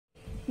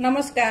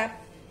नमस्कार.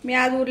 मी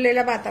आज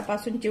उरलेल्या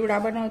भातापासून चिवडा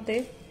बनवते.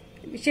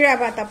 शिळ्या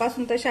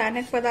भातापासून तसे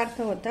अनेक पदार्थ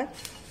होतात,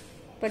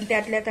 पण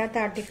त्यातल्या त्यात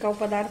हा टिकाऊ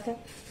पदार्थ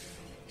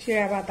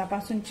शिळ्या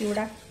भातापासून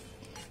चिवडा.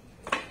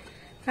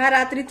 हा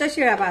रात्रीचा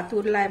शिळा भात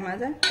उरलाय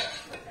माझा.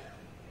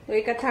 तो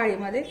एका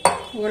थाळीमध्ये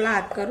ओला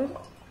हात करून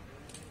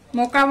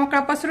मोकळा मोकळा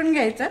पसरून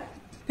घ्यायचा,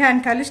 फॅन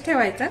खालीच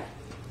ठेवायचा.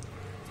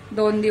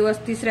 2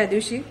 दिवस, तिसऱ्या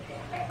दिवशी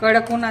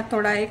कडक उन्हात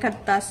थोडा 1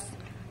 तास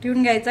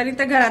ठेवून घ्यायचा. आणि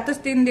तर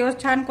घरातच 3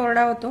 दिवस छान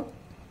कोरडा होतो.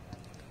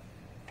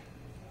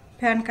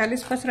 फॅन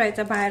खालीच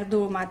पसरायचा, बाहेर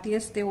धूळ माती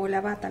असते, ओल्या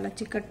भाताला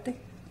चिकटते.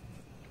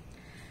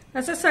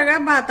 असं सगळा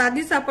भात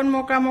आधीच आपण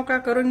मोकळा मोकळा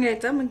करून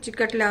घ्यायचा, म्हणजे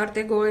चिकटल्यावर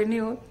ते गोळे नाही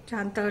होत,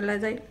 छान तळला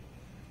जाईल.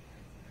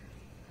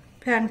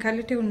 फॅन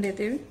खाली ठेवून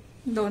देते मी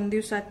 2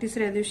 दिवसात.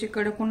 तिसऱ्या दिवशी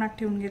कडक उन्हात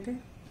ठेवून घेते.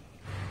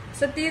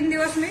 असं 3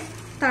 दिवस मी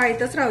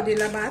थाळीतच राहू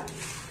दिला भात.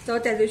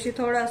 चौथ्या दिवशी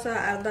थोडासा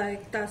अर्धा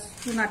 1 तास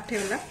उन्हात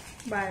ठेवला.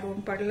 बाहेर ऊन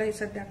पडलंय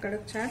सध्या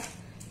कडक, छान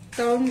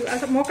तळून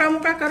असं मोकळा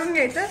मोकळा करून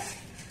घ्यायचा.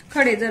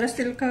 खडे जर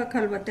असतील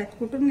खलबत्त्यात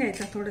कुटून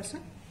घ्यायचा.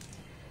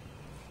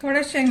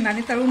 थोडे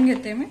शेंगदाणे तळून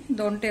घेते मी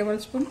 2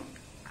 टेबलस्पून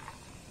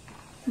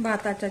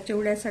भाताच्या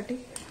चिवड्यासाठी.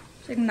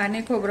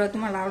 शेंगदाणे, खोबरं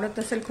तुम्हाला आवडत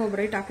असेल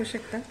खोबरंही टाकू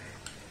शकता,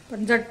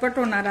 पण झटपट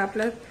होणार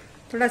आपलं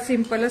थोडा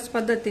सिंपलच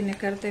पद्धतीने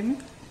करते मी.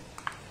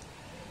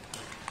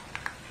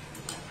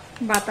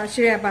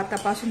 शिळ्या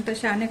भातापासून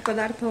तसे अनेक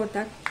पदार्थ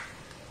होतात,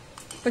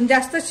 पण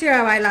जास्त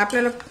शिळा व्हायला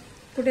आपल्याला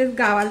कुठे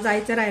गावाला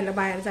जायचं राहिलं,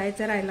 बाहेर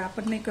जायचं राहिलं,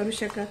 आपण नाही करू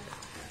शकत.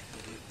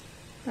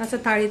 असं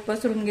थाळीत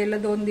पसरून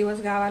गेलं 2 दिवस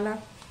गावाला,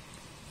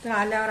 तर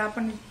आल्यावर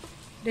आपण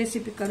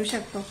रेसिपी करू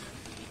शकतो.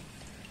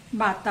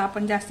 भात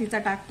आपण जास्तीचा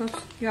टाकतोच,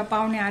 किंवा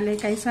पाहुणे आले,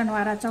 काही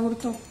सणवाराचा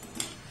उरतो.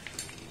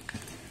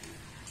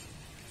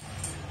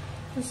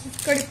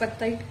 तसंच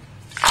कढीपत्ताही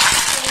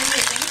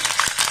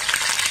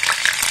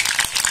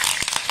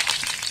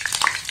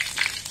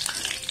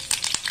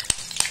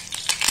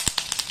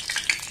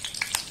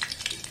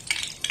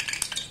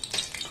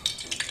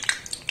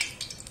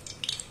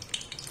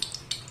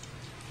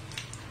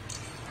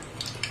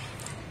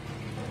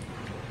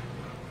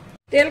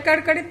तेल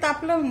कडकडीत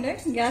तापलं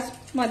म्हणजे गॅस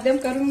मध्यम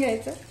करून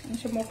घ्यायचं.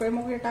 असे मोकळे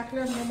मोकळे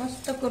टाकले म्हणजे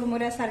मस्त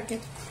कुरमुऱ्यासारखे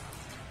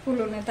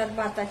फुलून येतात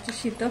भाताची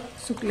शीत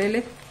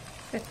सुकलेले.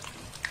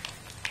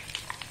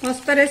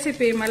 मस्त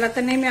रेसिपी. मला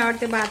तर नेहमी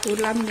आवडते. भात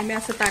उरला म्हणजे मी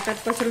असं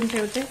ताटात पसरून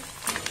ठेवते.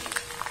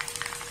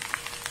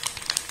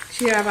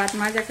 शिळा भात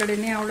माझ्याकडे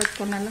नाही आवडत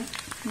कोणाला.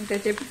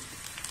 त्याचे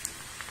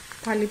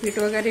थालीपीठ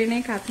वगैरे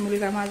नाही खात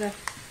मुलगा माझा.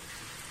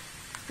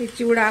 हे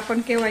चिवडा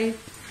आपण केव्हाही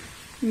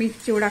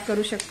मिक्स चिवडा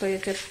करू शकतो.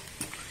 याच्यात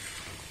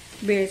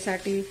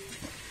बेळसाठी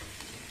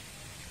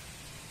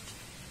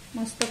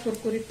मस्त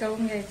कुरकुरीत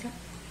तळून घ्यायचा.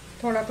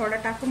 थोडा थोडा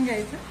टाकून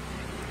घ्यायचा.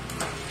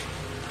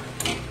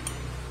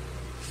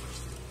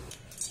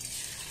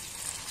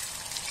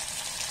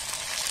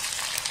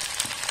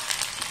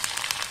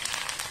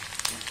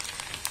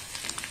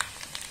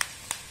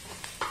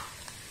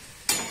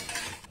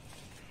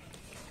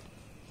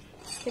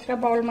 एका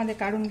बाउलमध्ये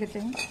काढून घेते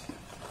मी.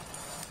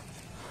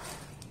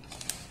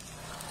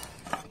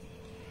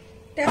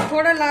 त्यात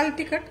थोडं लाल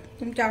तिखट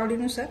तुमच्या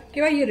आवडीनुसार,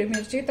 किंवा हिरवी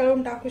मिरची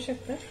तळून टाकू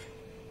शकता.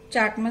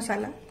 चाट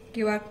मसाला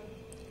किंवा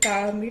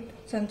काळं मीठ,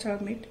 संचळ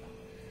मीठ,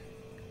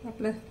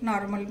 आपलं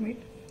नॉर्मल मीठ.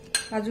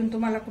 अजून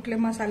तुम्हाला कुठले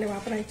मसाले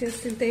वापरायचे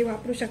असतील तेही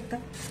वापरू शकता,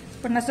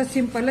 पण असं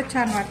सिंपलच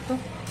छान वाटतो.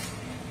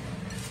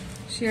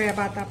 शिळ्या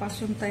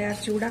भातापासून तयार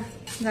चिवडा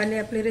झाली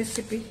आपली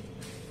रेसिपी.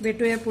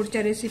 भेटूया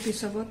पुढच्या रेसिपी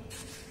सोबत.